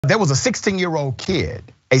There was a 16-year-old kid,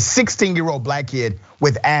 a 16-year-old black kid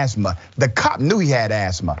with asthma. The cop knew he had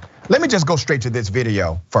asthma. Let me just go straight to this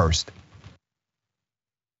video first.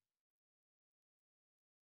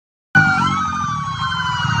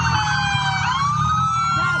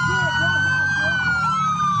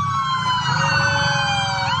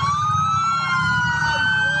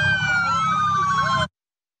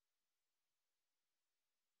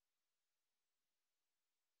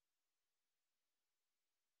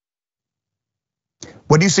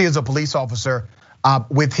 What you see is a police officer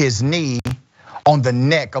with his knee on the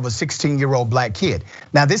neck of a 16-year-old black kid.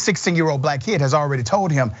 Now, this 16-year-old black kid has already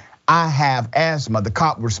told him, I have asthma. The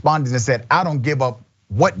cop responded and said, I don't give up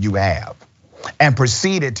what you have, and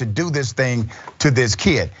proceeded to do this thing to this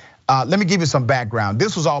kid. Let me give you some background.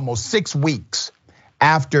 This was almost 6 weeks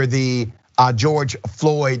after the George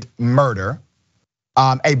Floyd murder.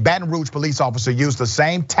 A Baton Rouge police officer used the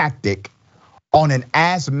same tactic on an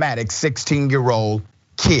asthmatic 16-year-old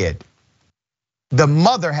kid. The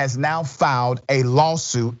mother has now filed a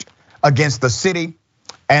lawsuit against the city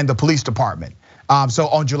and the police department. So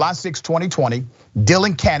on July 6, 2020,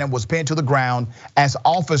 Dylan Cannon was pinned to the ground as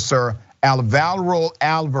Officer Alvaro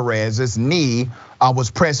Alvarez's knee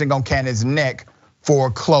was pressing on Cannon's neck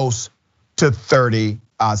for close to 30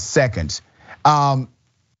 seconds. Cannon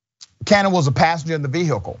was a passenger in the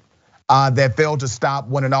vehicle that failed to stop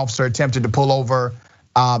when an officer attempted to pull over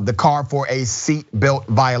the car for a seat belt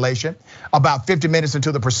violation. About 50 minutes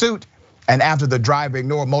into the pursuit, and after the driver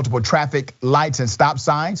ignored multiple traffic lights and stop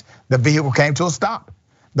signs, the vehicle came to a stop.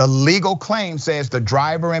 The legal claim says the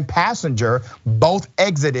driver and passenger both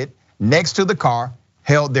exited next to the car,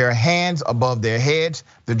 held their hands above their heads.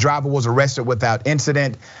 The driver was arrested without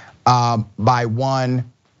incident by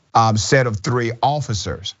one set of 3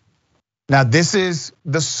 officers. Now, this is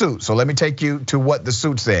the suit, so let me take you to what the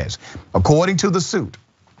suit says. According to the suit,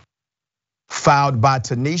 filed by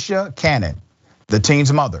Tanisha Cannon, the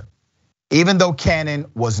teen's mother, even though Cannon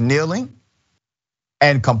was kneeling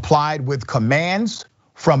and complied with commands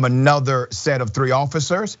from another set of 3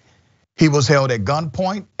 officers, he was held at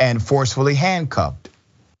gunpoint and forcefully handcuffed.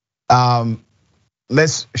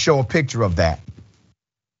 Let's show a picture of that,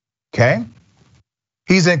 okay?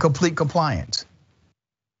 He's in complete compliance.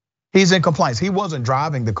 He's in compliance. He wasn't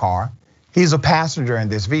driving the car. He's a passenger in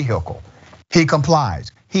this vehicle. He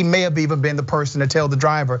complies. He may have even been the person to tell the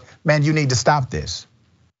driver, man, you need to stop this.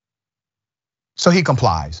 So he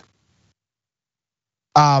complies.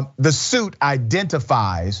 The suit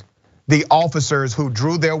identifies the officers who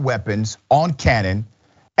drew their weapons on Cannon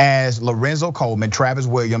as Lorenzo Coleman, Travis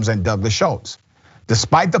Williams, and Douglas Schultz.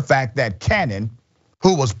 Despite the fact that Cannon,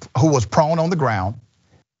 who was prone on the ground,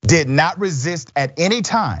 did not resist at any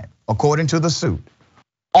time, according to the suit,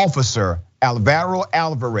 Officer Alvaro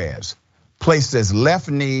Alvarez placed his left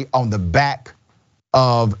knee on the back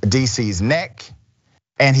of DC's neck,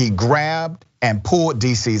 and he grabbed and pulled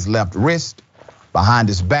DC's left wrist behind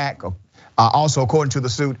his back. Also, according to the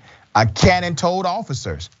suit, Cannon told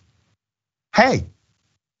officers, hey,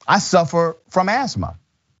 I suffer from asthma.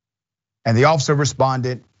 And the officer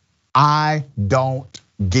responded, I don't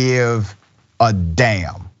give a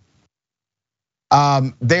damn.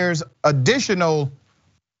 There's additional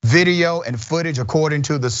video and footage according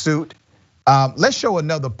to the suit. Let's show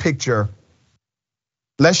another picture.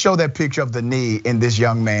 Let's show that picture of the knee in this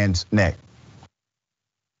young man's neck.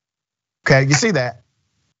 Okay, you see that,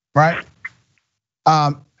 right?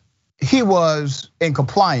 He was in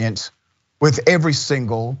compliance with every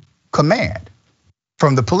single command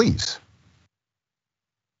from the police.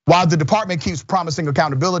 While the department keeps promising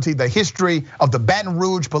accountability, the history of the Baton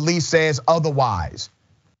Rouge police says otherwise.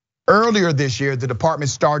 Earlier this year, the department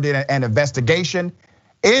started an investigation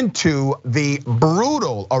into the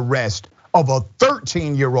brutal arrest of a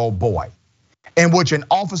 13-year-old boy, in which an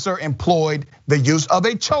officer employed the use of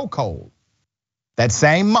a chokehold. That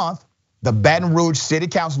same month, the Baton Rouge City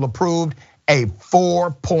Council approved a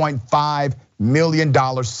 $4.5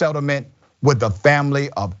 million settlement with the family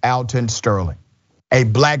of Alton Sterling, a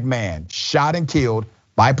black man shot and killed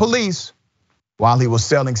by police while he was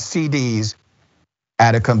selling CDs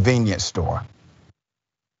at a convenience store.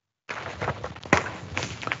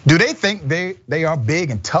 Do they think they are big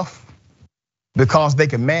and tough because they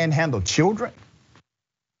can manhandle children?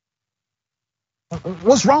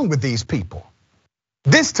 What's wrong with these people?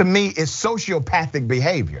 This to me is sociopathic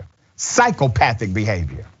behavior, psychopathic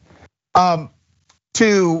behavior.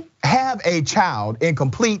 To have a child in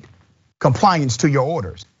complete compliance to your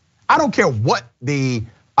orders. I don't care what the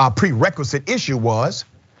prerequisite issue was.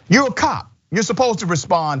 You're a cop. You're supposed to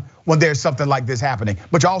respond when there's something like this happening,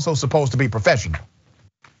 but you're also supposed to be professional.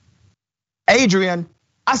 Adrienne,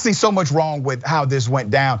 I see so much wrong with how this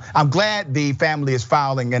went down. I'm glad the family is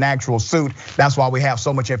filing an actual suit. That's why we have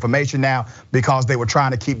so much information now, because they were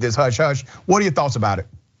trying to keep this hush hush. What are your thoughts about it?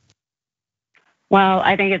 Well,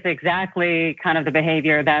 I think it's exactly kind of the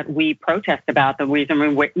behavior that we protest about, the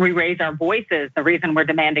reason we raise our voices, the reason we're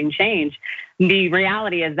demanding change. The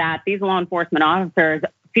reality is that these law enforcement officers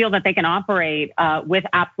feel that they can operate with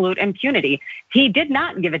absolute impunity. He did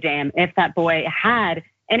not give a damn if that boy had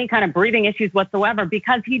any kind of breathing issues whatsoever,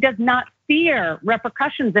 because he does not fear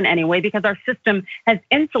repercussions in any way, because our system has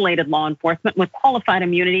insulated law enforcement with qualified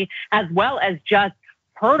immunity, as well as just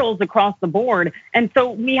hurdles across the board. And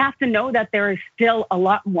so we have to know that there is still a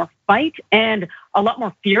lot more fight and a lot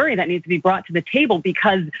more fury that needs to be brought to the table,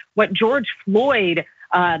 because what George Floyd,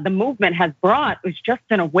 the movement has brought was just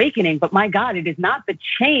an awakening. But my God, it is not the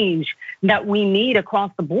change that we need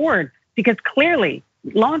across the board, because clearly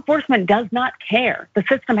law enforcement does not care. The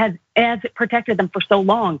system has protected them for so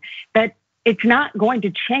long that it's not going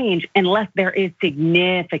to change unless there is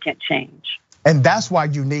significant change. And that's why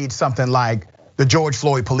you need something like the George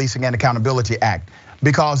Floyd Policing and Accountability Act,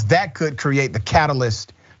 because that could create the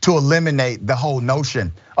catalyst to eliminate the whole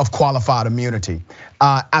notion of qualified immunity.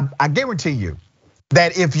 I guarantee you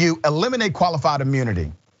that if you eliminate qualified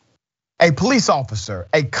immunity, a police officer,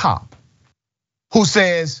 a cop who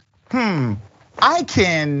says, I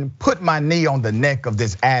can put my knee on the neck of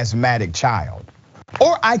this asthmatic child,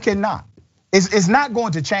 or I cannot. It's not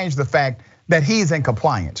going to change the fact that he's in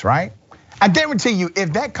compliance, right? I guarantee you,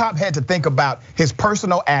 if that cop had to think about his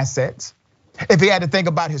personal assets, if he had to think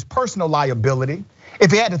about his personal liability, if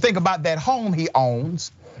he had to think about that home he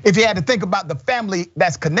owns, if he had to think about the family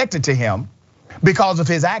that's connected to him because of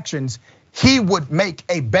his actions, he would make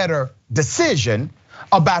a better decision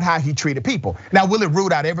about how he treated people. Now, will it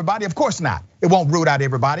root out everybody? Of course not. It won't root out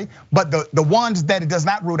everybody, but the ones that it does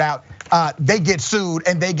not root out, they get sued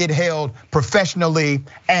and they get held professionally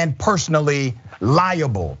and personally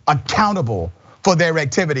liable, accountable for their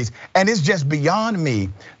activities. And it's just beyond me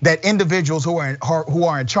that individuals who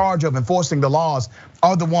are in charge of enforcing the laws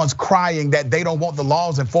are the ones crying that they don't want the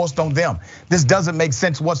laws enforced on them. This doesn't make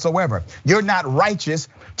sense whatsoever. You're not righteous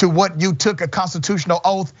to what you took a constitutional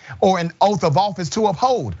oath or an oath of office to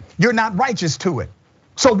uphold. You're not righteous to it.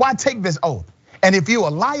 So why take this oath? And if you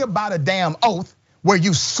lie about a damn oath where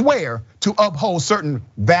you swear to uphold certain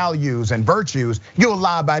values and virtues, you'll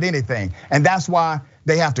lie about anything. And that's why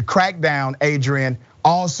they have to crack down, Adrienne,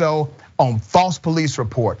 also on false police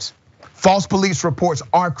reports. False police reports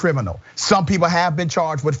are criminal. Some people have been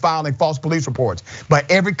charged with filing false police reports, but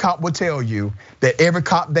every cop will tell you that every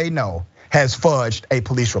cop they know has fudged a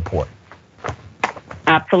police report.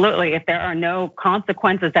 Absolutely. If there are no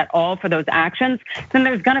consequences at all for those actions, then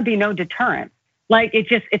there's gonna be no deterrent. Like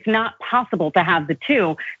it's not possible to have the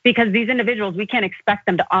two, because these individuals, we can't expect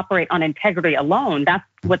them to operate on integrity alone. That's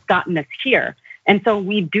what's gotten us here. And so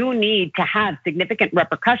we do need to have significant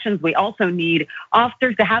repercussions. We also need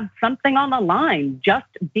officers to have something on the line. Just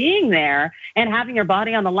being there and having your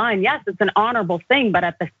body on the line, yes, it's an honorable thing, but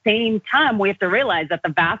at the same time, we have to realize that the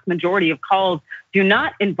vast majority of calls do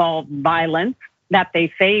not involve violence that they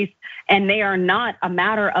face, and they are not a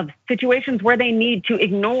matter of situations where they need to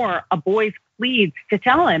ignore a boy's pleas to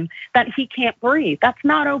tell him that he can't breathe. That's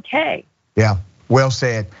not okay. Yeah, well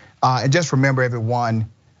said. And just remember, everyone,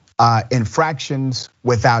 infractions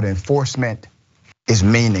without enforcement is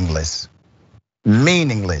meaningless.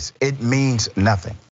 Meaningless. It means nothing.